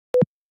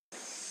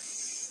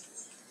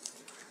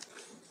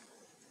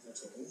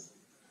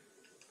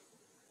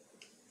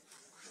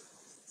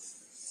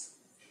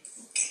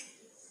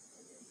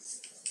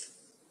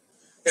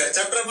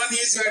Chapter 1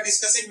 is we are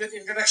discussing with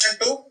introduction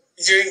to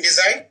engineering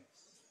design.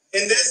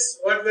 In this,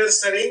 what we are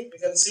studying, you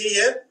can see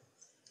here,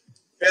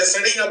 we are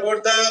studying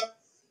about the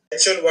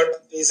actual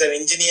what is an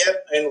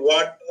engineer and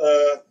what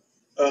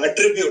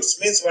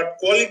attributes, means what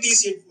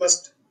qualities it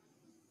must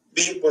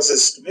be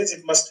possessed, means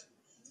it must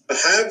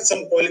have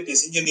some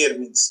qualities. Engineer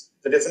means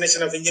the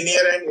definition of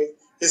engineer and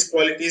his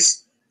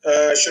qualities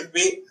should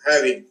be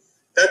having.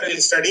 That we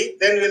will study.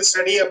 Then we will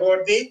study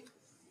about the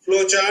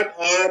flowchart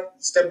or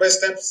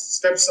step-by-step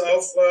steps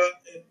of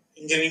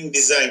engineering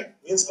design,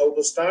 means how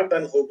to start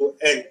and how to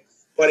end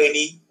for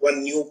any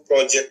one new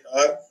project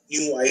or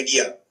new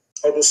idea,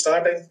 how to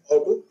start and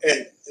how to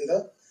end in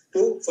the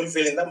to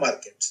fulfill in the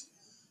market.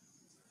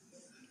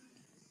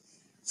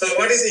 So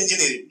what is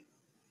engineering?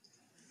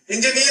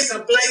 Engineers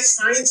apply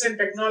science and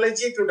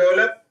technology to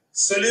develop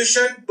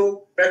solution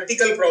to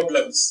practical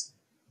problems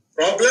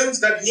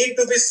that need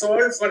to be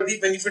solved for the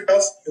benefit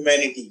of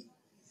humanity.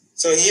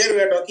 So here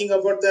we are talking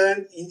about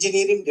the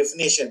engineering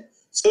definition.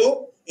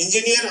 So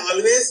engineer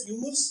always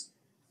use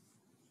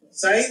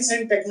science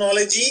and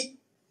technology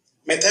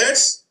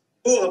methods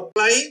to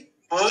apply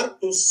or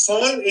to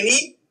solve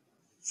any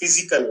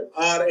physical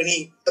or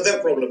any other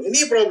problem,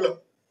 any problem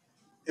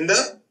in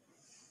the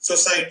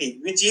society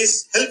which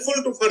is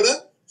helpful to for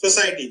the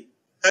society.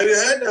 Have you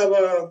heard of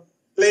a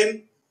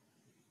plane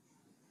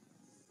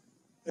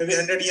maybe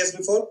 100 years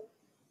before?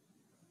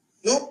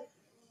 No?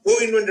 Who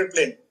invented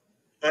plane?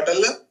 Not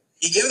Allah.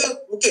 He gave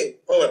the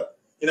power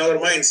in our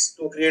minds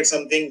to create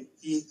something.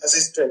 He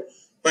assisted,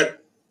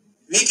 but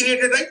we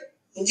created, right?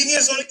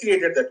 Engineers only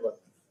created that one.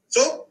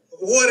 So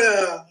who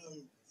are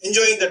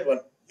enjoying that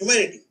one?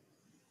 Humanity.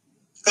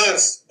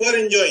 Cars, who are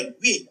enjoying?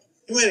 We,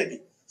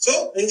 humanity.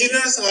 So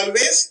engineers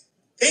always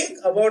think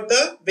about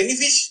the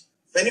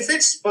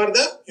benefits for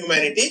the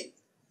humanity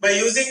by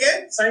using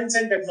a science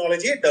and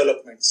technology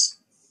developments.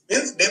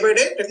 Means day by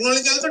day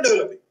technology also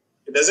developing.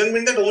 It doesn't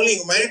mean that only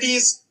humanity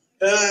is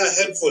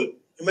helpful.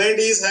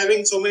 Humanity is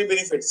having so many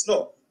benefits.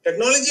 No.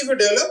 Technology if you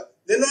develop,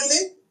 then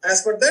only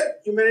as per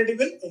that humanity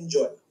will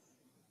enjoy.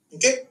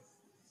 Okay.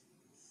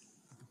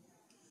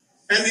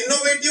 An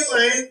innovative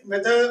and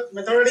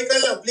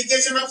methodical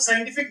application of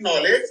scientific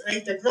knowledge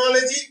and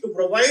technology to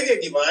provide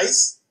a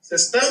device,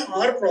 system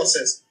or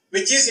process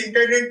which is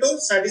intended to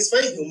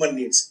satisfy human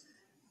needs.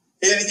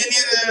 An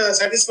engineer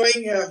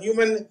satisfying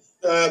human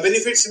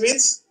benefits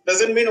means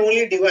doesn't mean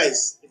only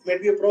device. It may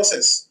be a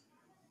process.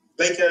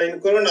 Like in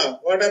Corona,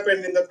 what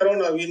happened in the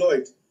Corona, we know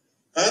it.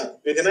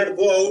 We cannot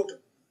go out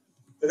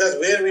because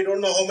where we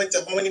don't know how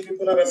many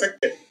people are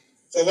affected.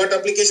 So what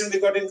application we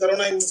got in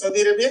Corona in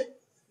Saudi Arabia?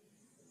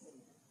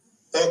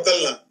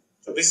 Tawakkalna.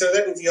 So besides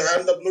that, if you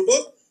have the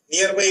Bluetooth,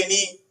 nearby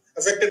any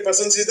affected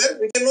persons is there,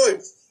 we can know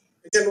it.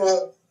 We can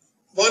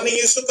warning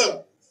is to come,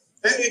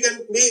 and we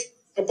can be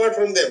apart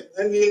from them,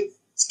 and we will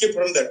skip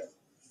from that.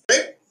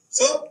 Right?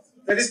 So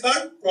that is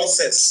called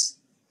process.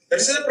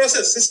 That is a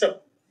process system,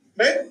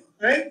 right?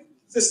 And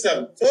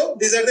system. So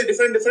these are the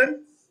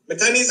different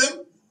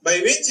mechanism by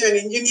which an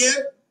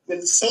engineer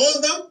will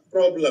solve the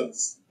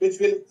problems which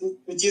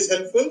is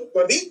helpful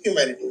for the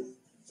humanity.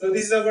 So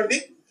this is about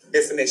the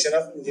definition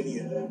of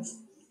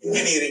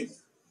engineering.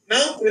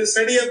 Now we will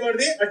study about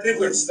the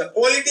attributes, the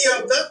quality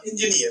of the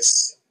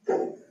engineers.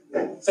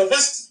 So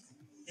first,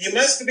 he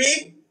must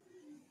be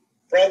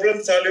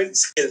problem solving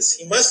skills.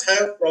 He must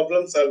have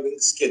problem solving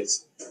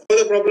skills. For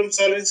the problem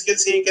solving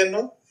skills he can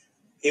know.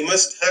 He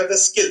must have the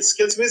skills.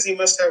 Skills means he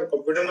must have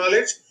computer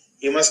knowledge.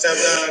 He must have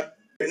the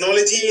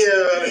technology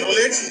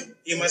knowledge.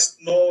 He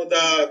must know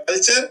the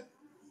culture.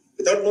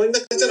 Without knowing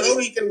the culture, how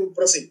he can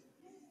proceed?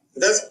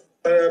 Because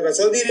for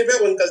Saudi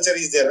Arabia, one culture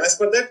is there. As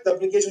per that, the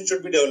application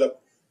should be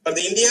developed. For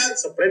the India,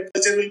 separate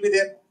culture will be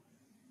there.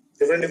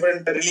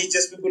 Different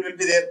religious people will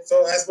be there.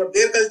 So as per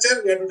their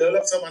culture, we have to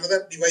develop some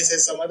other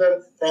devices, some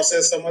other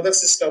process, some other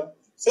system.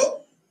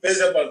 So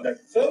based upon that.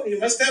 So you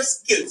must have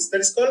skills.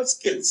 That is called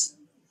skills.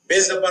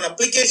 Based upon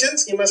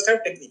applications, he must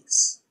have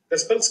techniques.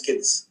 That's called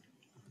skills.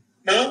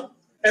 Now,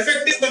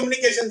 effective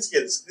communication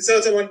skills. This is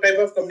also one type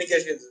of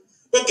communication.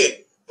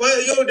 Okay,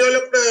 well, you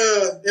developed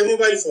a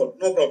mobile phone,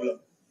 no problem.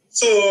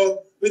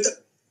 So, you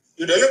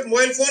developed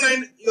mobile phone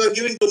and you are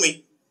giving to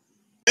me.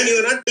 And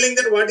you are not telling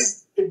that what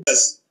it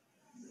does.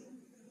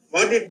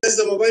 What it does,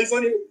 the mobile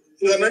phone,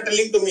 you are not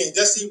telling to me.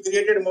 Just you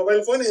created a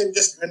mobile phone and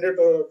just handed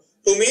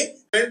to me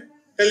and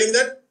telling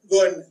that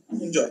go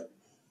and enjoy.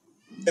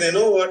 Can I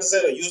know what is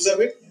the use of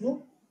it?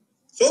 No.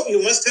 So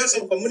you must have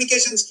some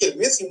communication skill.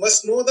 Means you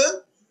must know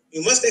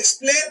you must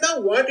explain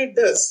what it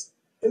does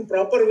in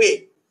proper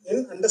way,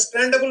 in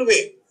understandable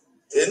way.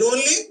 Then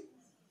only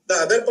the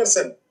other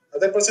person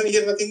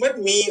is nothing but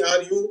me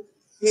or you,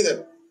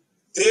 neither.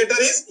 Creator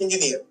is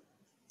engineer.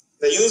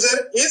 The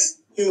user is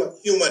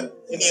human,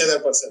 any other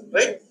person,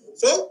 right?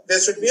 So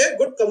there should be a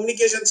good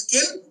communication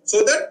skill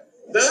so that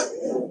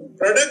the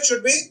product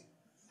should be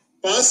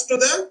passed to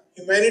the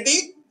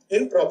humanity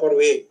in proper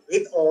way,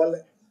 with all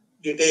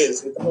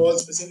details, with all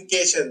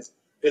specifications,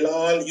 with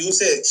all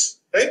usage,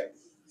 right?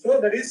 So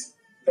that is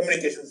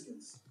communication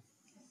skills.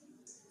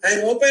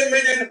 And open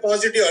mind and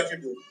positive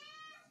attitude.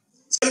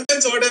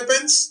 Sometimes what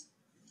happens,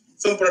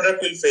 some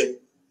product will fail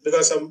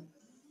because some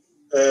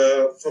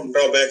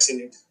drawbacks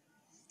in it.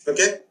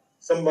 Okay,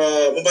 some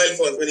mobile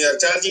phone, when you are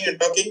charging and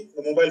talking,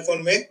 the mobile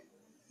phone may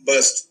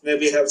burst,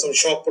 maybe have some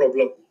shock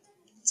problem.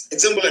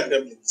 Example I'm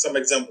telling, some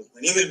examples,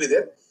 many will be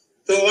there.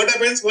 So what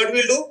happens, what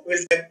we'll do,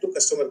 we'll take to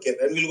customer care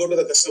and we'll go to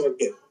the customer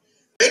care,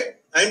 right,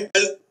 and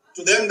tell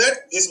to them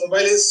that this mobile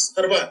is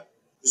Karban,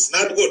 it's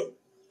not good.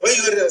 Why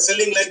you are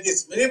selling like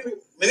this? Many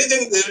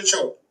things they will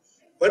shout,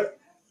 but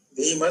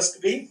he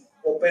must be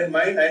open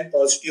mind and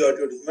positive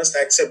attitude. He must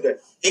accept that.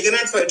 He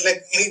cannot fight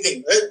like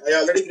anything. Right?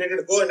 I already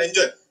created, go and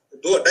enjoy.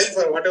 Do a time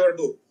for whatever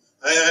do.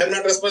 I am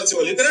not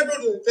responsible. You cannot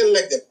tell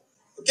like that.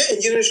 Okay,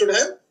 engineer should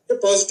have a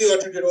positive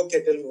attitude.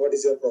 Okay, tell me what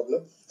is your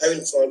problem. I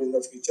will solve in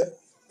the future.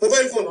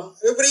 Mobile phone,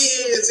 every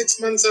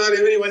 6 months or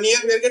every 1 year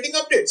we are getting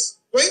updates.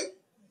 Why?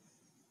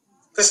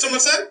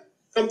 Customers are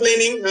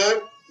complaining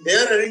or they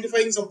are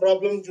identifying some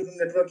problem due to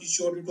network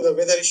issue, due to the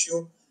weather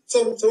issue.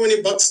 So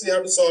many bugs they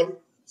have to solve.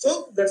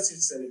 So that's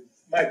it.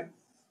 Mind,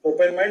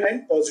 open mind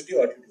and positive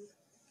attitude.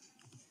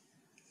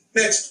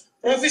 Next,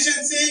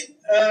 proficiency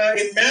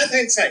in math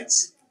and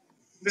science.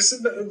 This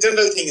is the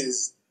general thing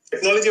is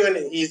technology. When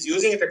he is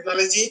using a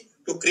technology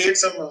to create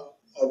some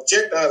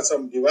object or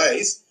some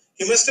device,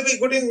 he must be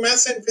good in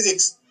maths and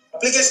physics.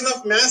 Application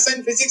of maths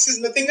and physics is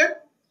nothing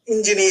but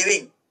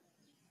engineering.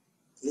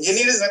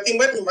 Engineer is nothing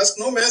but he must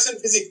know maths and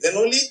physics. Then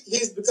only he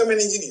is become an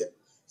engineer.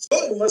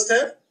 So you must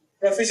have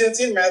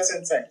proficiency in maths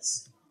and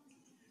science.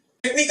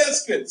 Technical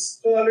skills.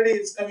 So already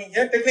it's coming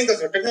here. Technical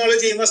skills.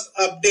 Technology, he must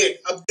upgrade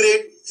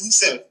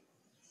himself.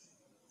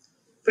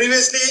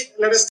 Previously,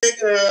 let us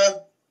take,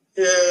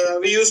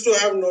 we used to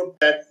have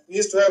Notepad. We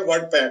used to have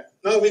WordPad.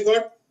 Now we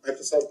got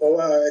Microsoft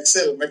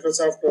Excel,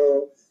 Microsoft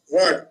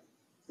Word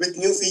with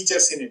new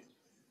features in it.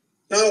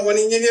 Now one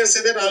engineer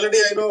said that already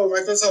I know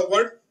Microsoft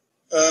Word,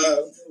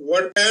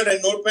 WordPad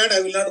and Notepad.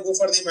 I will not go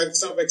for the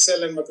Microsoft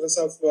Excel and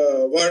Microsoft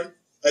Word.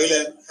 I will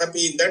be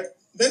happy in that.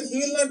 Then he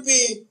will not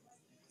be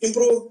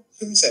improve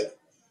himself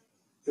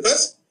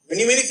because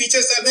many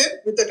features are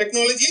there with the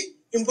technology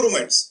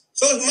improvements.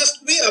 So he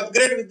must be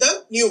upgraded with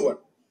the new one.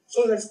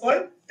 So that's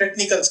called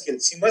technical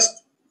skills. He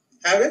must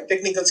have a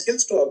technical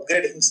skills to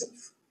upgrade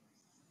himself.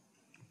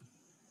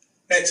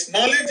 Next,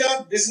 knowledge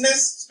of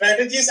business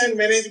strategies and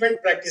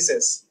management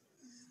practices.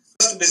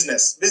 First,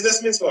 business.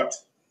 Business means what?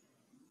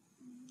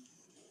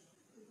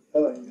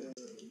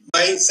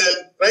 Buy, sell,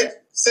 right?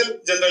 Sell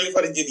generally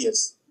for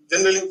engineers.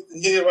 Generally,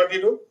 engineer what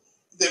you do?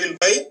 They will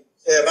buy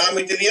raw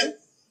material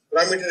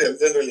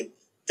generally.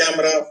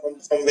 Camera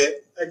from somewhere.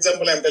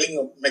 Example, I am telling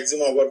you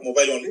maximum about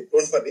mobile only.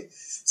 Don't worry.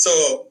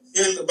 So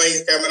he will buy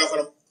camera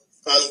from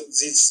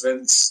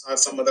Khalid or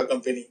some other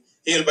company.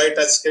 He will buy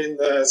touch screen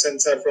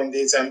sensor from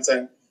the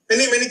Samsung.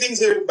 Many things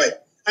he will buy,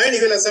 and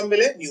he will assemble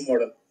a new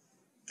model,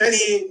 and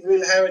he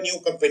will have a new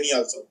company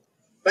also,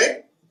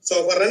 right?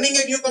 So for running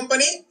a new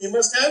company, he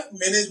must have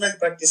management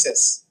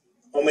practices.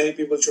 How many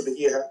people should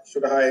he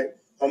hire?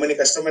 How many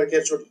customer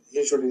care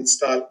he should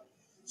install,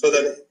 so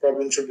that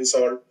problem should be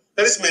solved.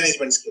 That is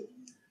management skill.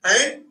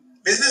 And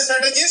business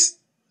strategies,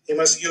 he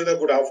must give the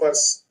good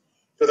offers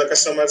to the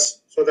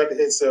customers so that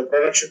his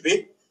product should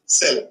be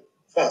sell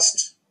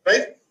fast,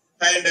 right?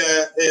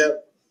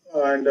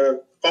 And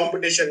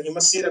competition, he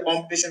must see the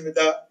competition with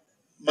the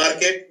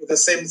market with the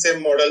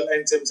same model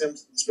and same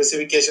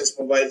specifications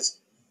mobiles,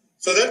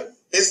 so that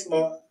his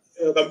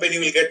company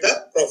will get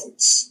the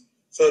profits.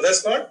 So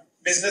that's called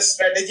business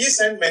strategies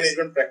and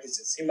management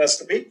practices. He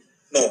must be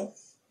known.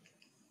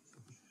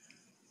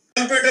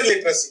 Computer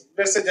literacy,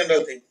 that's a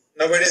general thing.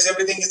 Nowadays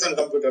everything is on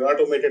computer,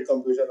 automated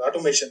computer,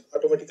 automation.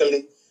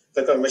 Automatically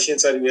the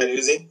machines we are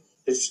using,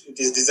 it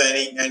is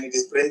designing and it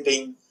is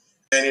printing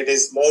and it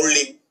is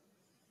molding,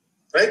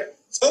 right?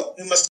 So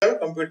you must have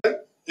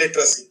computer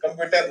literacy,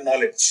 computer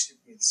knowledge, it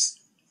means.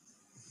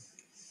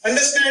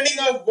 Understanding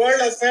of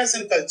world affairs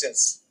and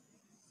cultures.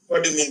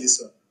 What do you mean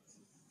this one?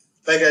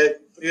 Like I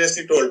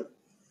previously told,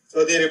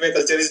 Saudi Arabia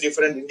culture is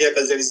different, India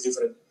culture is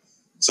different.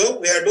 So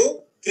we have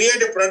to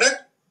create a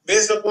product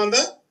based upon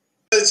the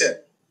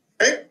culture,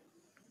 right?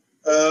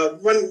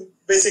 One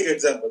basic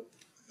example,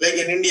 like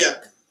in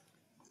India,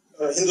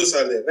 Hindus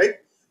are there, right?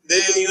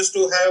 They used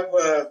to have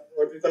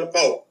what we call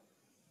cow.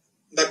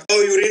 The cow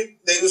urine,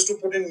 they used to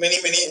put in many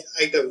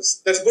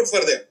items. That's good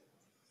for them.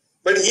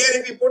 But here,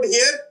 if we put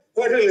here,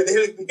 what will they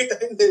will beat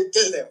and they will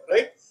kill them,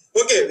 right?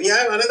 Okay, we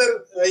have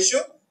another issue.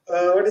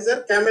 What is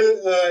that? Camel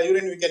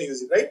urine, we can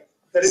use it, right?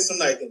 That is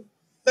sunnah, I think.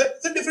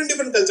 That's the different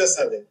cultures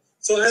are there.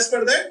 So as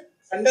per that,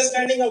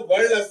 understanding of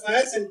world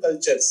affairs and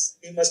cultures,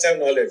 he must have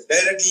knowledge.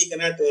 Directly, he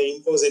cannot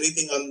impose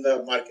anything on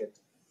the market.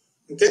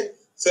 Okay,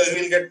 so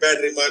he will get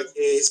bad remark.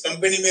 His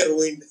company may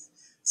ruined.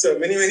 So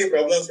many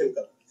problems will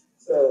come.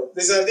 So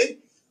these are the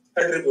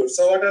attributes.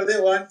 So what are they?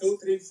 1, 2,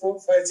 3, 4,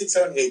 5, 6,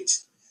 7, 8.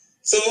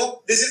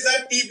 So this is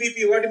the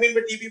TPP. What do you mean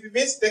by TPP?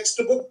 Means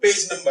textbook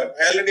page number.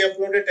 I already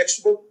uploaded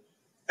textbook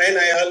and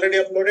I already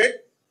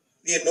uploaded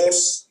the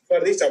notes for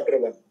the chapter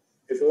 1.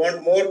 If you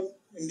want more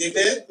in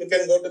detail, you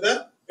can go to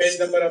the page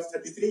number of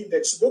 33 in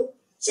textbook.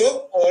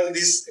 So all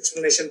these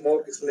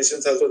more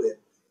explanations also there.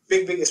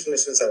 Big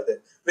explanations are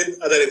there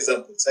with other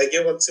examples. I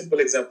gave one simple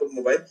example,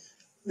 mobile.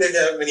 They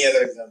have many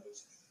other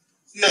examples.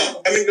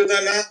 Now, coming to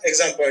the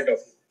exam point of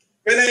view.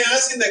 When I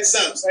ask in the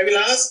exams, I will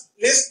ask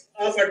list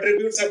of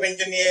attributes of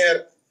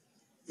engineer.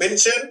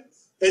 Mention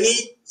any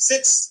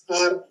 6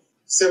 or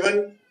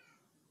 7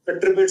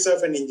 attributes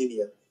of an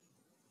engineer.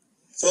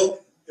 So,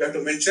 you have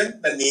to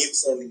mention the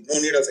names only, no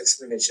need of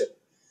explanation.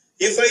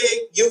 If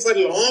I give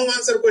a long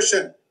answer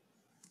question,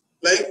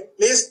 like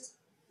list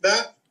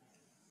the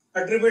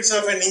attributes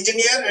of an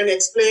engineer and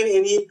explain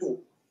any 2,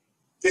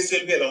 this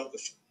will be a long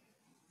question.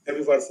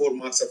 Maybe for 4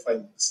 marks or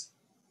 5 marks.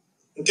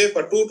 Okay,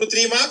 for 2 to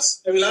 3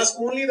 marks, I will ask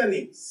only the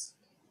names.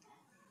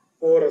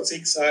 4 or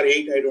 6 or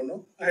 8, I don't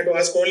know. I have to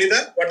ask only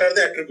what are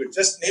the attributes.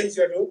 Just names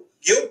you have to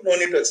give, no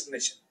need to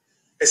explanation.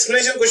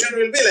 Explanation question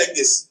will be like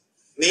this.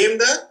 Name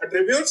the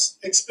attributes,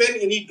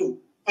 explain any 2.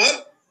 Or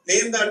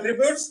name the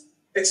attributes,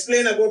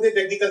 explain about the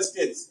technical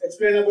skills,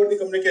 explain about the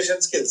communication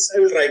skills.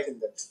 I will write in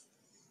that.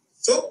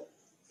 So,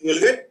 you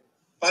will get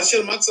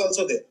partial marks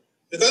also there.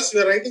 Because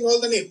you are writing all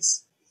the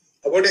names.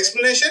 About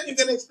explanation, you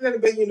can explain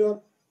by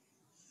your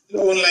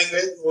own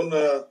language, own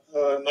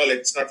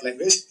knowledge, not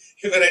language.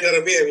 You can write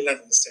Arabic, I will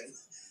not understand.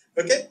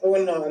 Okay,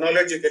 own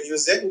knowledge you can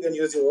use that. You can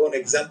use your own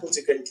examples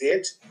you can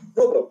create.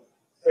 No problem.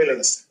 I will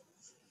understand.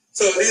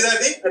 So these are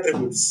the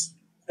attributes.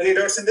 Any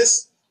doubts in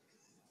this?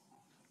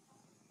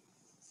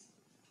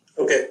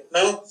 Okay,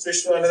 now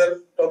switch to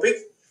another topic.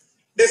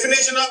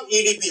 Definition of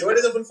EDP. What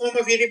is the full form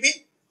of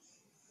EDP?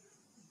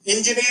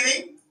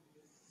 Engineering,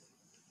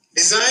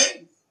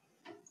 design,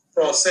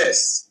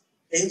 process.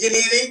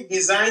 Engineering,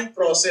 design,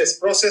 process.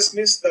 Process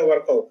means the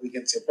workout, we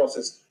can say.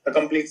 Process. The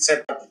complete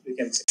setup, we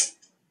can say.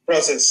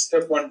 Process.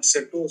 Step 1,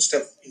 step 2,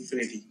 step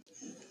infinity.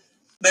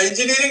 The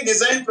engineering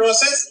design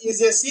process is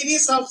a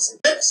series of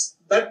steps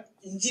that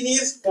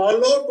engineers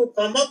follow to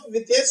come up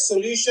with a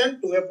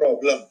solution to a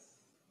problem.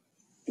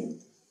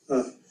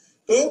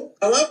 To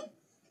come up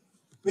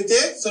with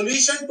a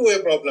solution to a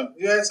problem.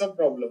 You have some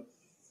problem.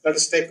 Let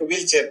us take a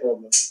wheelchair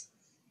problem.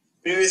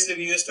 Previously,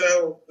 we used to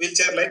have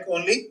wheelchair like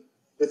only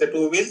with the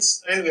 2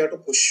 wheels and we have to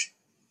push.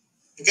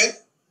 Okay.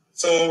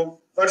 So,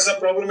 what is the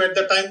problem at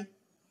the time?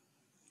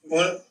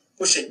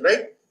 Pushing,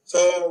 right?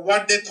 So,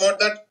 what they thought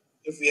that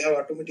if we have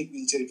automatic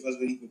wheelchair, it was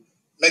very good.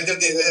 Like that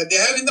they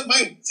have in the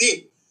mind.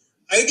 See,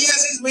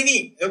 ideas is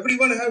many.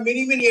 Everyone have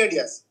many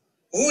ideas.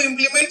 Who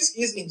implements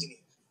is engineer.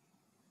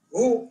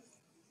 Who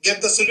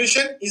get the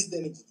solution is the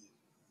engineer.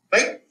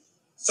 Right?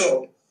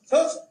 So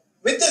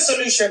with the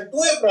solution to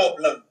a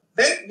problem,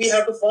 then we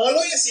have to follow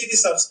a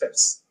series of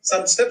steps.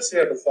 Some steps we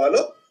have to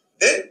follow.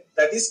 Then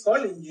that is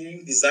called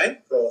engineering design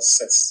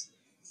process.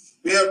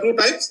 We have 2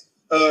 types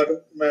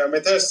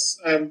methods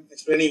I am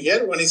explaining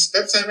here. One is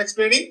steps I am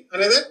explaining.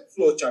 Another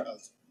flow chart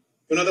also.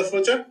 You know the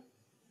flow chart?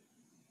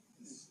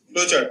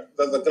 Flow chart,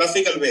 the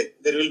graphical way.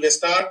 There will be a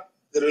start,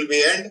 there will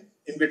be end,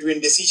 in between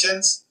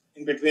decisions,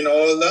 in between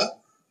all the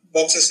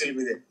boxes will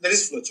be there. That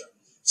is flow chart.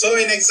 So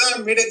in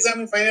exam, mid-exam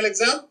and final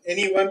exam,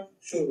 any one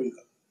sure will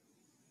come.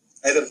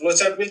 Either flow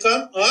chart will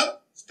come or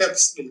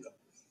steps will come.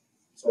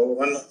 So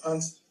one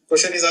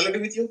question is already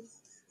with you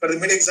for the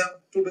mid-exam,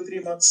 2 to 3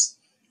 marks.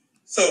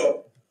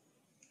 So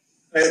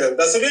either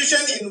the solution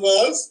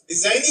involves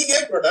designing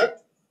a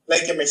product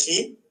like a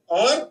machine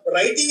or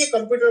writing a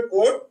computer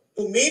code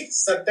to meet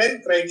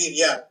certain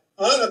criteria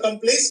or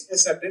accomplish a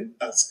certain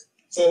task.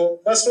 So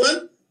first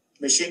one,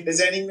 machine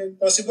designing is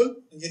possible.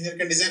 Engineer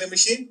can design a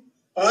machine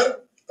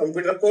or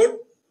computer code,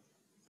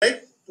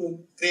 right,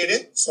 to create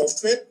a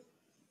software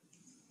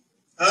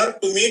or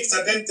to meet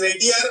certain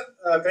criteria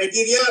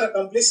or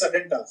accomplish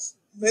certain tasks.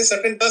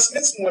 Certain task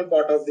means small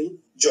part of the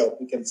job,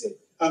 we can say.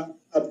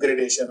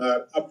 Upgradation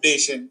or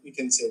updation, we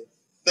can say.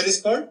 That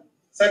is called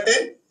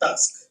certain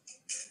task.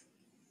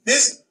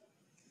 This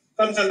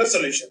comes under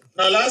solution.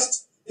 Now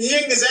last,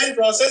 engineering design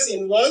process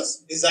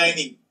involves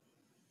designing.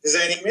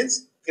 Designing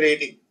means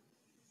creating.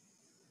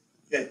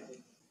 Yeah.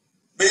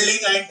 Building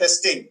and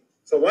testing.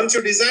 So once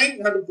you design,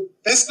 you have to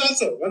test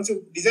also. Once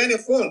you design a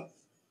phone,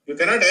 you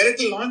cannot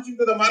directly launch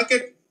into the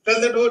market, tell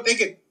that, oh,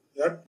 take it.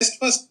 You have to test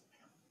first.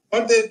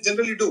 What they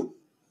generally do,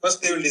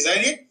 first they will design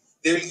it,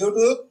 they will give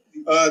to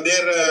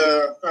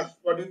their,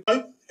 what do you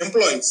call,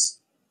 employees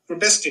to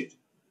test it.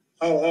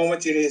 How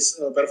much it is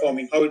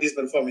performing, how it is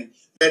performing,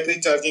 battery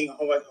charging,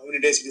 how many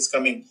days it is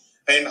coming,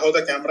 and how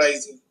the camera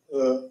is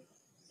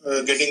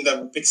getting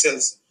the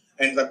pixels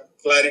and the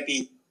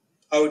clarity,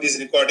 how it is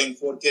recording,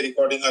 4K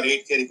recording or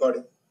 8K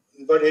recording.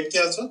 You got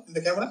 8K also in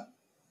the camera?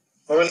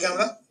 Mobile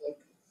camera?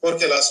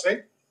 4K last,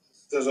 right?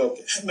 That's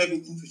okay. Maybe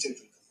in future it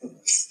will come.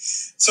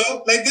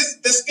 So, like this,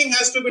 testing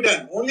has to be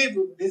done. Only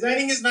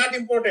designing is not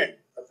important.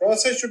 The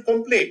process should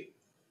complete.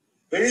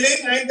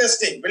 Building and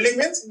testing. Building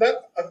means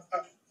the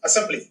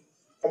assembly,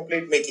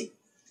 complete making.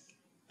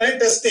 And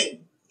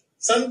testing.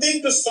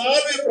 Something to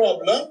solve a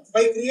problem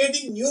by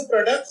creating new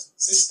products,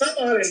 system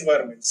or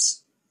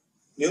environments.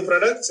 New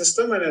product,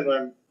 system and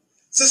environment.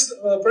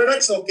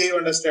 Products, okay, you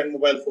understand,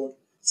 mobile phone.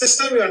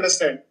 System, you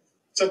understand.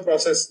 Some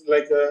process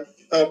like a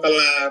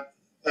app,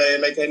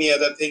 like any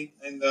other thing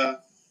in the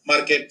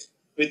market,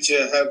 which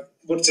have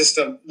good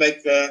system.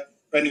 Like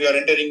when you are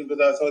entering into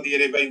the Saudi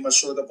Arabia, you must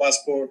show the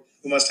passport,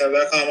 you must have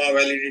the Kama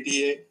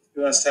validity,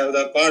 you must have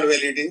the card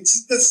validity.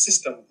 It's the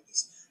system.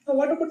 Now,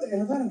 what about the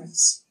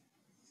environments?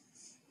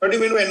 What do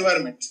you mean by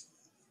environment?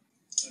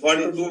 What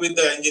to do with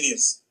the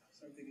engineers?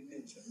 Something in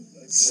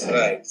nature.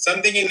 Right.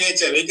 Something in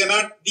nature. We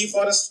cannot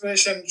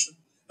deforestation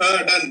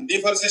done.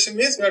 Deforestation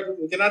means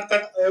we cannot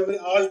cut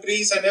all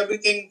trees and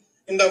everything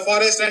in the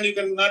forest, and you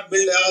cannot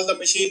build all the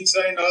machines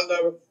and all the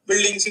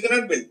buildings. You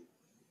cannot build.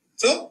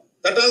 So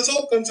that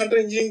also comes under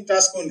engineering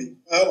task only.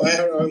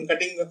 I'm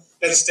cutting,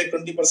 let's take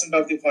 20%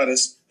 of the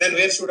forest. Then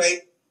where should I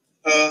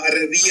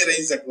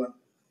rearrange that one?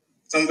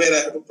 Somewhere I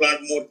have to plant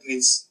more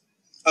trees.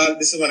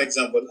 This is one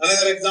example.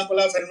 Another example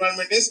of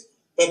environment is,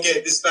 okay,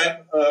 this time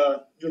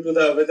due to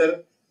the weather,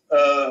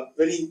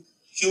 very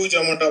huge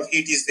amount of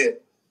heat is there.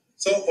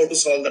 So how to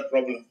solve that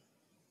problem?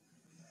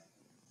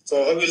 So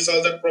how will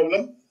solve that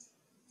problem?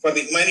 For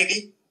the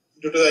humanity,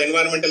 due to the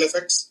environmental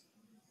effects?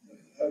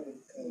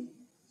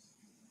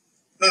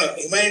 No,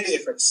 humanity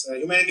effects,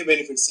 humanity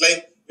benefits.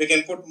 Like we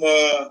can put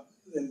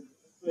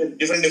in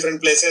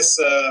different places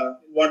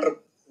water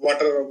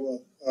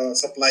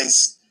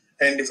supplies,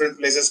 and different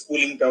places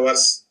cooling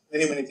towers.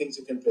 Many things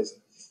you can place.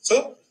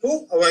 So to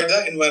avoid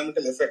the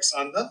environmental effects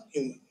on the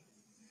human.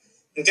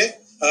 Okay,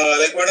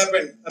 like what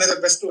happened?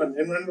 Another best one,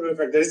 environmental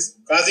effect. There is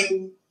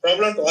causing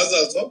problem to us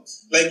also.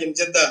 Like in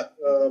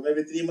Jeddah,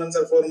 maybe 3 months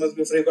or 4 months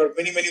before, you got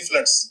many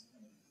floods,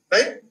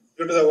 right?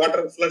 Due to the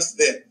water floods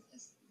there.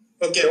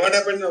 Okay, what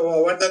happened?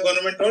 What the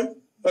government told?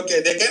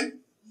 Okay, they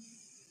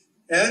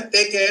can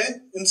take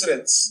a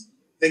insurance.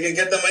 They can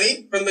get the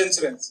money from the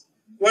insurance.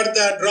 What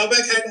the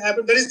drawback had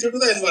happened? That is due to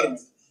the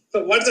environment.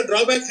 So, what's the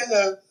drawback?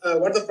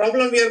 What the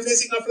problem we are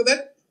facing after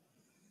that?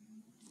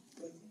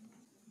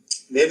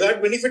 They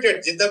got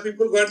benefited. Jeddah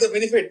people got the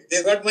benefit.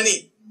 They got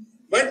money.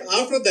 But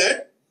after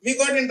that, we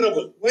got in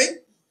trouble. Why?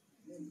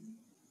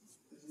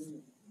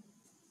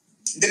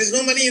 There is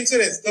no money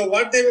insurance. So,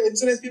 what the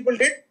insurance people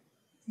did?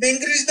 They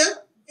increased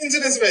the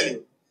insurance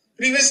value.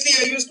 Previously,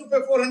 I used to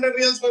pay 400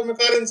 riyals for my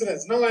car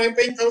insurance. Now I am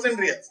paying 1000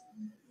 riyals.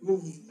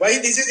 Why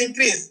this is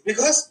increased?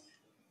 Because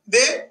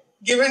they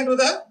given to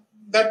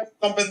that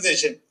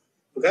compensation.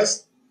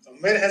 Because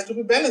somewhere has to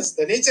be balanced.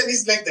 The nature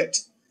is like that,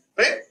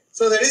 right?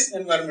 So that is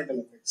environmental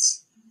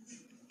effects.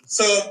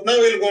 So now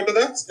we'll go to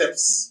the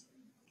steps.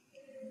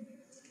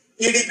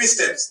 EDP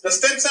steps. The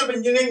steps of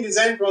engineering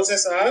design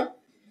process are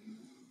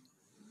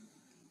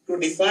to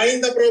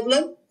define the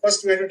problem.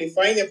 First, we have to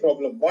define a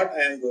problem. What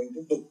I am going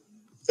to do.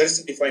 First,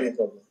 to define a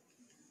problem.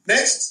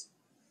 Next,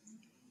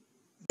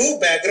 do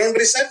background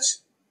research.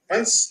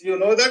 Once you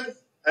know that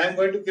I am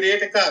going to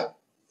create a car,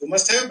 you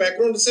must have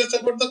background research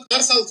about the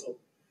cars also.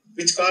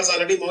 Which cars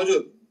already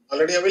mawjood,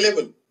 already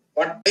available.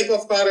 What type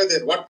of car is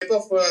there? What type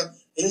of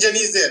engine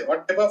is there?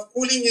 What type of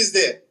cooling is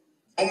there?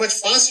 How much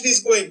fast it is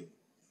going?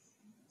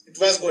 It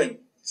was going,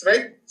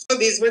 right? So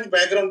this much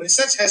background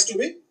research has to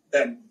be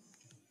done.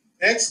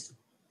 Next,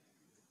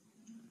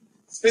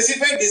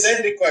 specify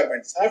design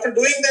requirements. After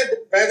doing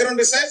that background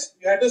research,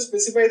 you have to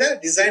specify the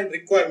design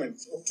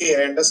requirements.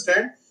 Okay, I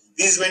understand.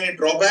 These many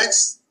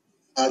drawbacks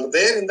are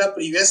there in the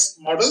previous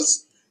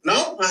models.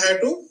 Now I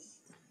have to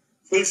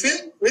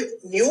fulfill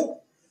with new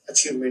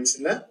achievements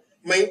in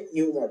my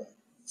new model.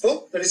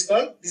 So that is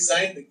called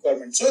design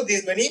requirement. So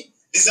these many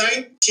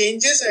design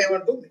changes I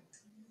want to make.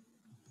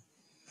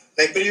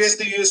 Like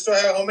previously you used to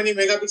have how many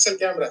megapixel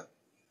camera?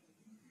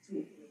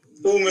 2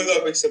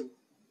 megapixel.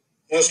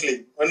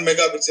 Mostly 1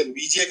 megapixel.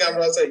 VGA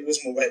camera also I use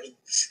mobile.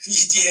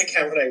 VGA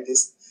camera it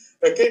is.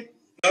 Okay.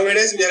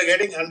 Nowadays we are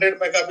getting 100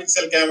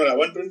 megapixel camera,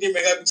 120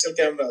 megapixel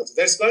camera also.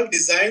 That's called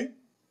design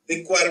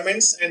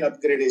requirements and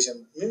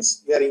upgradation.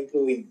 Means we are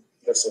improving.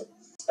 That's all.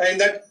 And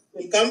that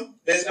will come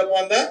based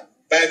upon the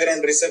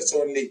background research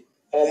only.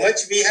 How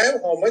much we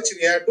have, how much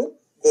we have to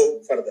go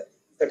further.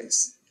 That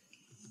is.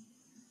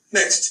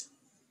 Next,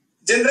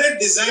 generate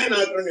design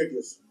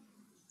alternatives.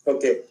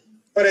 Okay.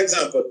 For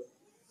example,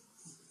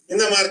 in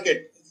the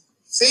market,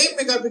 same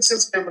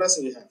megapixels cameras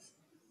we have.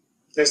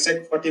 Let's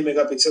take 40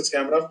 megapixels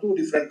camera of 2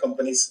 different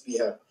companies we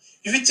have.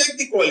 If we check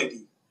the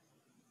quality,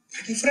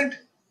 they're different.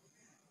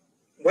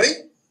 Why?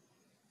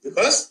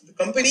 Because the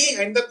company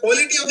and the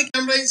quality of the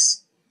camera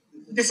is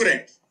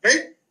different,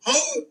 right? How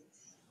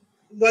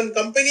one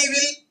company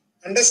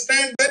will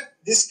understand that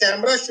this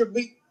camera should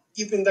be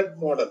keep in that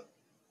model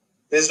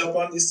based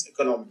upon this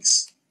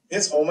economics.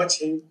 Means how much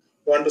he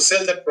want to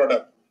sell that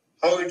product,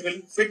 how it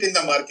will fit in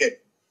the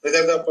market,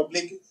 whether the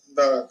public,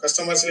 the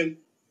customers will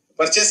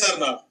purchase or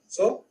not.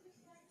 So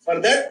for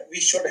that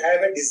we should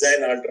have a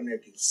design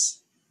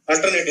alternatives.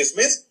 Alternatives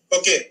means,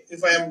 okay,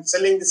 if I am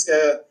selling this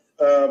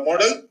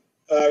model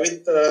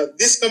with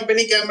this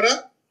company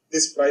camera,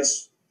 this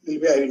price will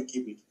be, I will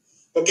keep it.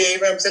 Okay,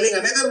 if I am selling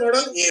another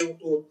model,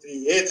 A23,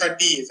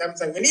 A30,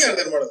 Samsung, many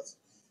other models,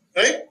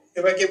 right?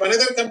 If I keep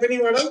another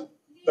company model,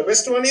 the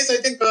best one is, I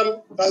think,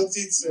 Carl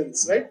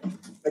Zeiss, right?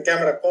 The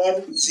camera,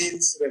 Carl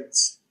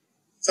Zeiss.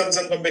 Some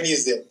company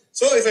is there.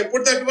 So if I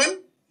put that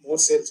one, more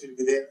sales will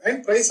be there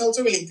and price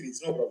also will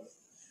increase, no problem.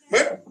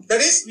 But that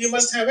is, we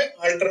must have an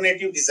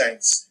alternative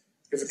designs.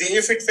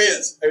 If it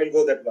fails, I will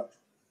go that one.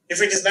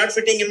 If it is not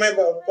fitting in my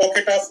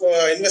pocket of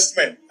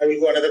investment, I will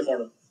go another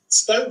model.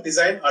 It's called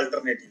design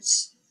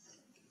alternatives.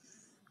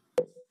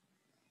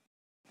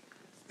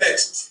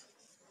 Next,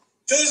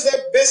 choose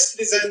the best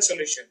design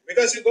solution.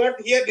 Because you got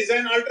here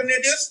design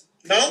alternatives.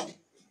 Now,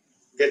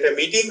 get a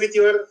meeting with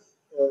your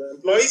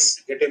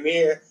employees, get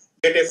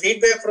a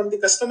feedback from the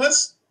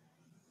customers.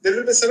 There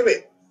will be a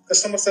survey.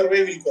 Customer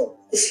survey will go.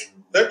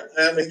 That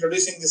I am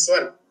introducing this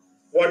one.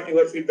 What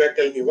your feedback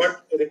tell me?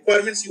 What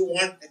requirements you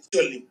want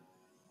actually?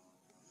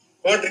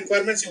 What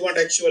requirements you want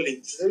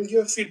actually? They will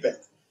give feedback.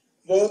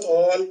 Both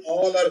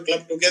all are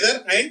clubbed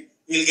together and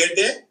we'll get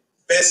a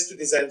best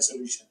design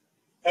solution.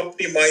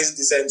 Optimized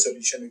design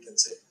solution, we can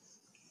say.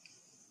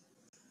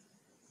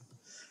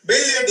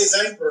 Build a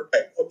design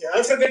prototype. Okay,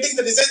 after getting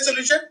the design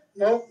solution,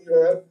 now you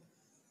have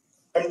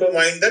come to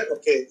mind that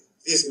okay,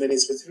 these many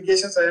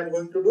specifications I am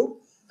going to do,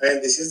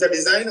 and this is the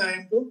design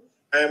I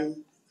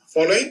am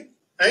following,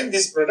 and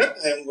this product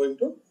I am going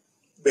to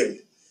build.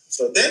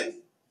 So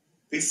then,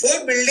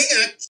 before building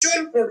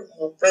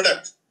actual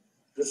product,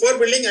 before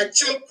building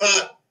actual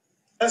car,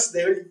 first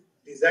they will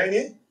design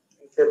a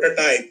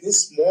prototype,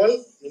 this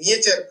small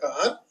miniature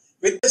car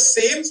with the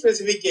same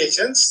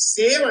specifications,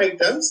 same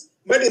items,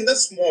 but in the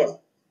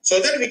small, so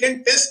that we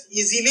can test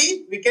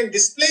easily, we can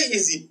display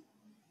easily.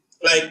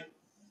 Like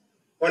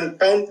one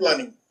town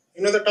planning,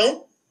 you know the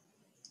town,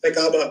 like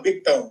Abha,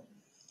 big town.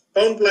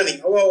 Town planning,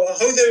 how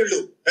they will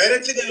do?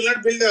 Directly they will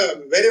not build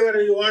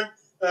wherever you want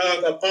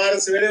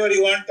parks, wherever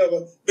you want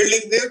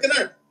building, they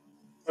cannot.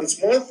 On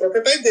small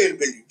prototype they will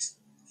build it.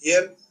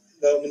 Here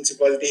the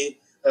municipality,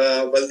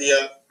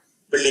 Baldia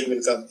building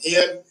will come.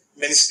 Here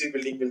ministry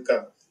building will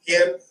come.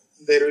 Here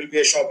there will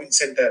be a shopping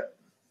center.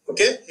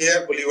 Okay,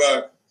 here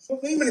boulevard. So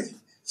many things.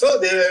 So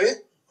they have a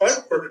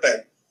called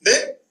prototype.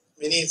 Then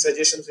many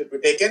suggestions will be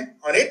taken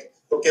on it.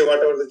 Okay,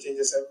 whatever the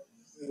changes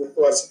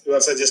you are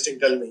suggesting,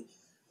 tell me.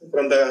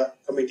 From the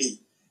committee,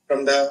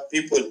 from the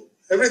people,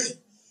 everything.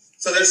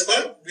 So that's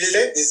called build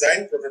a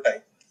design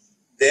prototype.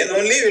 Then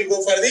only we'll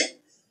go for the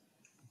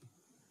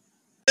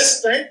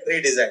test and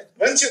redesign.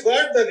 Once you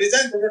got the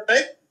design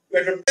prototype, we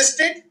have to test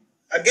it,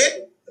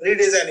 again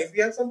redesign. If we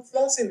have some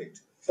flaws in it,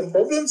 some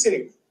problems in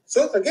it,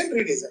 so again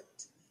redesign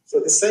it. So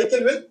this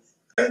cycle will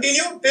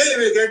continue till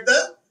we get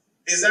the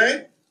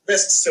design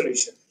best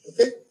solution.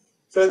 Okay.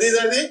 So these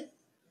are the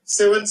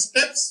 7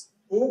 steps.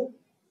 Who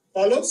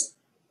follows?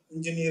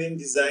 Engineering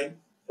design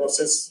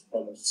process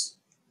follows.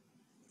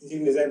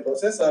 Engineering design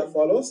process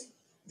follows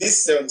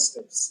these 7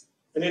 steps.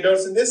 Any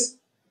doubts in this?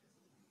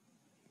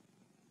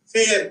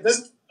 See here,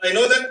 just I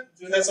know that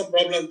you have some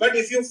problems, but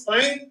if you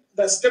find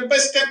the step by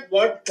step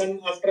what one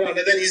after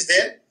another is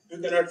there, you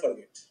cannot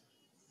forget.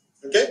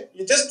 Okay,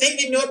 you just think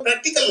in your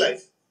practical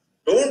life.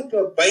 Don't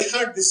by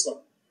heart this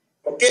one.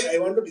 Okay, I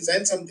want to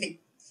design something.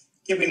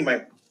 Keep in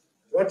mind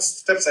what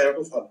steps I have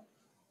to follow.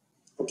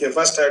 Okay,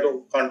 first I have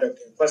to contact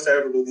him. First I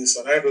have to do this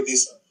one. I have to do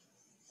this one.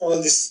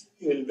 All this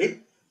will be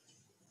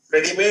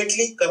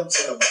ready-madely comes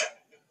from.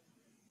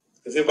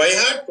 If you by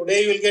heart,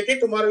 today you will get it,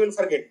 tomorrow you will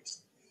forget it.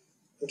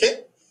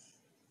 Okay?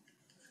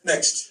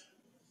 Next.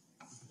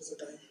 What's the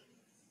time?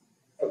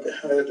 Okay,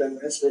 another 10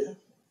 minutes we have.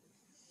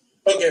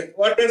 Okay,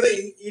 what are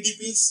the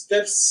EDP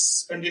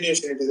steps?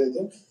 Continuation it is, I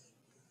think.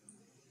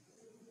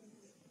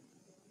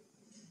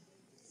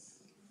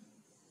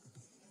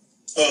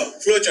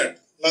 Flowchart.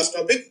 Last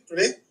topic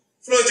today.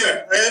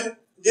 Flowchart. I am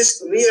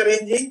just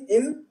rearranging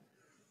in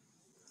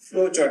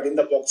flowchart in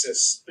the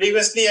boxes.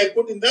 Previously, I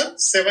put in the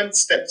 7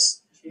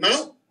 steps.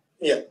 Now,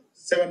 yeah,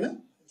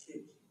 7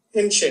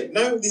 in shape.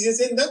 Now, this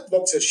is in the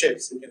boxes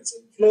shapes. You can say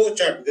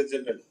flowchart.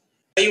 Generally,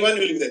 I1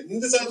 will be there.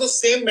 In this also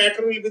same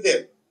matter will be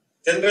there.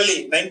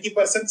 Generally,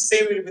 90%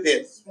 same will be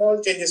there.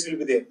 Small changes will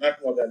be there,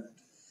 not more than that.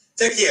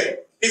 Check here.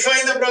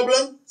 Define the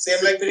problem.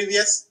 Same like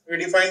previous. We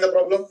define the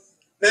problem.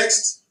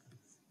 Next.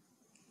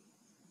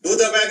 Do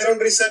the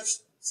background research,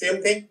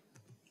 same thing.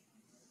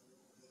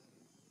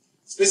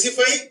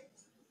 Specify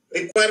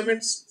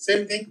requirements,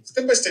 same thing.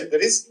 Step by step, that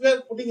is, we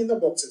are putting in the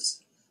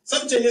boxes.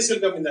 Some changes will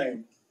come in the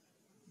end.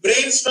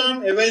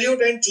 Brainstorm,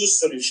 evaluate and choose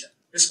solution.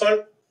 It's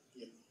called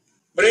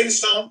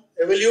brainstorm,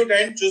 evaluate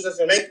and choose a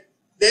solution. Like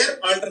their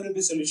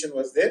alternative solution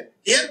was there.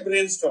 Here,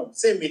 brainstorm,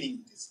 same meaning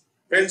it is.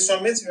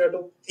 Brainstorm means you have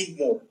to think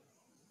more.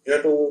 You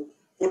have to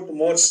put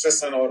more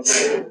stress on our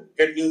mind,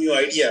 get new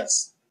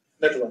ideas.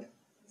 That one.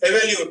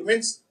 Evaluate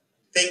means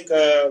think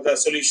the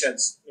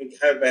solutions. We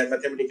have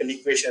mathematical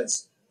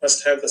equations.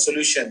 Must have the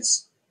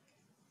solutions.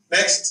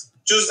 Next,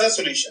 choose the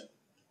solution.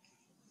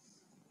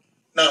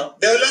 Now,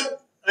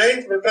 develop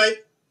and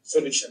prototype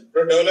solution.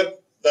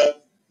 Develop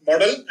the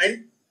model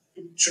and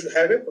it should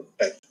have a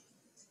prototype.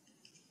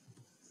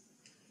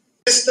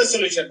 Test the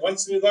solution.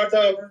 Once we got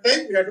the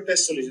prototype, we have to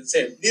test solution.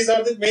 Same. These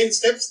are the main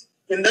steps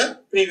in the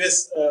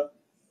previous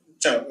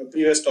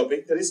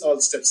topic. There is all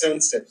steps, 7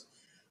 steps.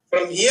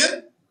 From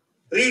here,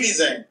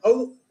 redesign.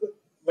 How?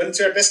 Once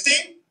you are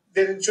testing,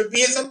 there should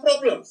be some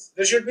problems.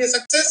 There should be a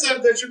success or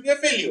there should be a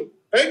failure,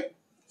 right?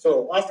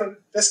 So after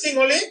testing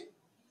only,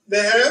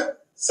 they have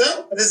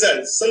some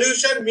results.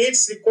 Solution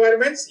meets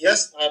requirements,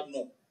 yes or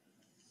no.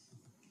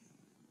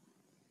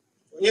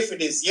 If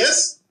it is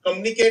yes,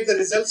 communicate the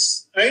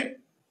results and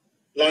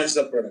launch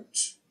the product.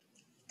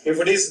 If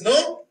it is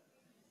no,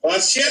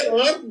 partial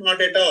or not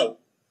at all.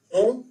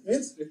 No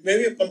means it may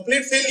be a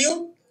complete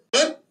failure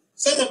or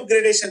some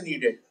upgradation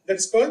needed.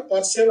 That's called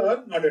partial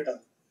or not at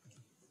all.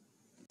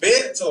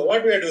 So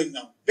what we are doing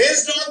now?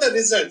 Based on the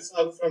results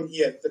from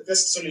here, the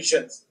test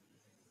solutions,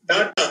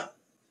 data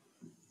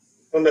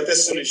from the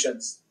test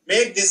solutions,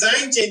 make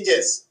design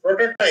changes,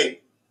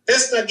 prototype,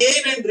 test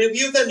again and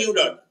review the new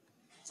data.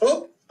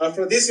 So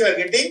after this you are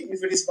getting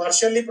if it is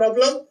partially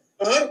problem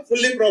or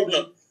fully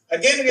problem.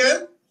 Again we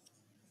are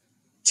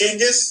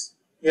changes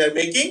we are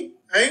making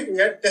and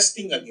we are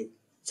testing again.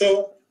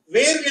 So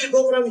where we will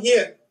go from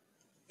here?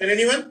 Can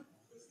anyone?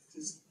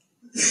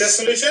 Test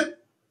solution?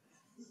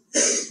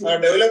 Or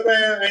develop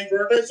and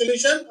prototype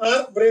solution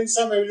or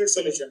brainstorm evaluate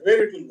solution?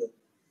 Where it will go?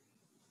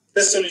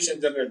 Test solution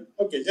generally.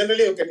 Okay,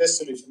 generally okay, test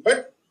solution.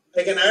 But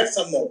I can add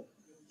some more.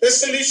 Test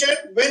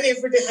solution when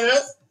if it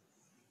have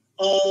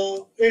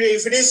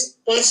if it is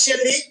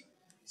partially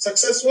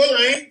successful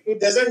and it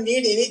doesn't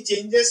need any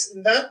changes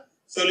in the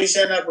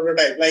solution or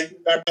prototype, like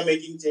data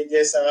making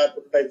changes or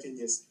prototype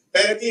changes.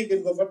 Directly you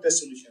can go for test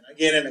solution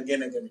again and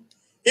again and again.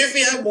 If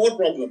we have more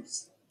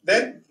problems,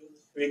 then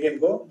we can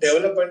go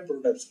develop and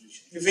prototype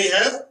solution. If we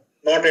have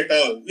not at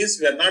all, means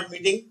we are not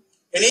meeting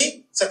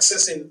any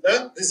success in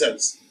the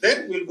results,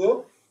 then we'll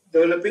go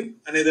developing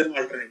another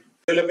alternative,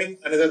 developing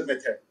another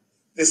method.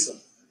 This one.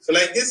 So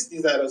like this,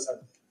 these are also.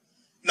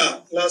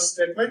 Now, last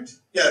statement.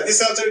 Yeah,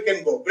 this also you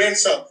can go.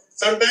 Brainstorm.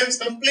 Sometimes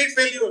complete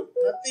failure.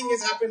 Nothing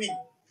is happening.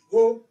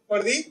 Go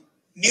for the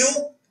new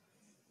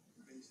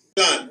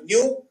plan,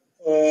 new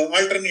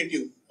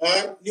alternative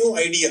or new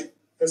idea.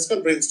 That's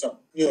called brainstorm.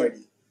 New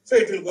idea. So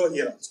it will go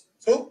here also.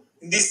 So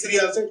in these three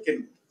also it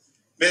can go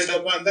based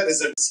upon the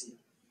results here.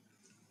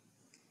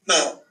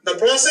 Now, the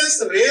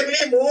process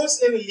rarely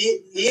moves in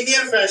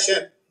linear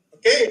fashion.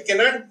 Okay, it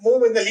cannot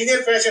move in the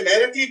linear fashion.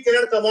 Directly it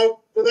cannot come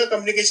out to the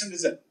communication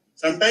result.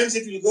 Sometimes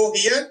it will go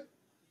here,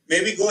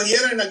 maybe go here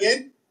and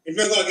again, it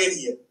may go again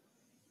here.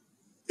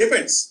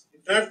 Depends.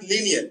 It's not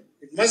linear.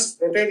 It must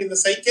rotate in the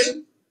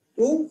cycle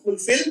to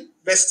fulfill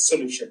best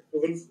solution,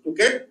 to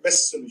get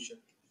best solution.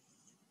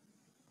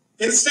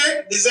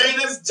 Instead,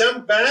 designers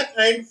jump back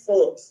and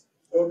forth.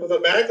 Go to the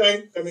back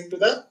and coming to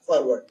the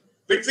forward.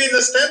 Between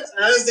the steps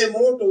as they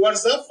move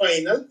towards the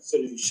final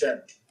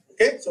solution.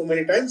 Okay, so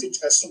many times it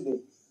has to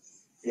move.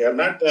 We are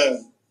not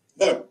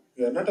God.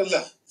 We are not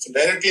Allah. So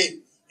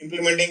directly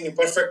implementing in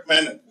perfect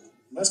manner.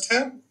 We must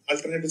have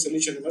alternative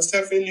solution. We must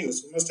have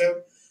failures. We must have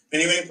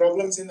many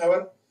problems in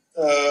our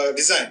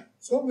design.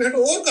 So we have to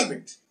overcome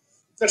it.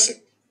 That's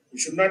it. We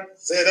should not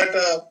say that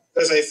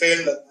because I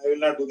failed, I will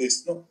not do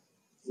this. No.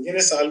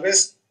 Engineers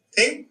always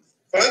think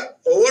for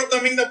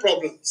overcoming the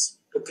problems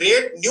to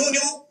create new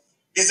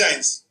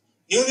designs,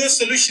 new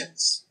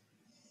solutions.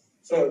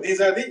 So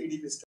these are the EDP steps.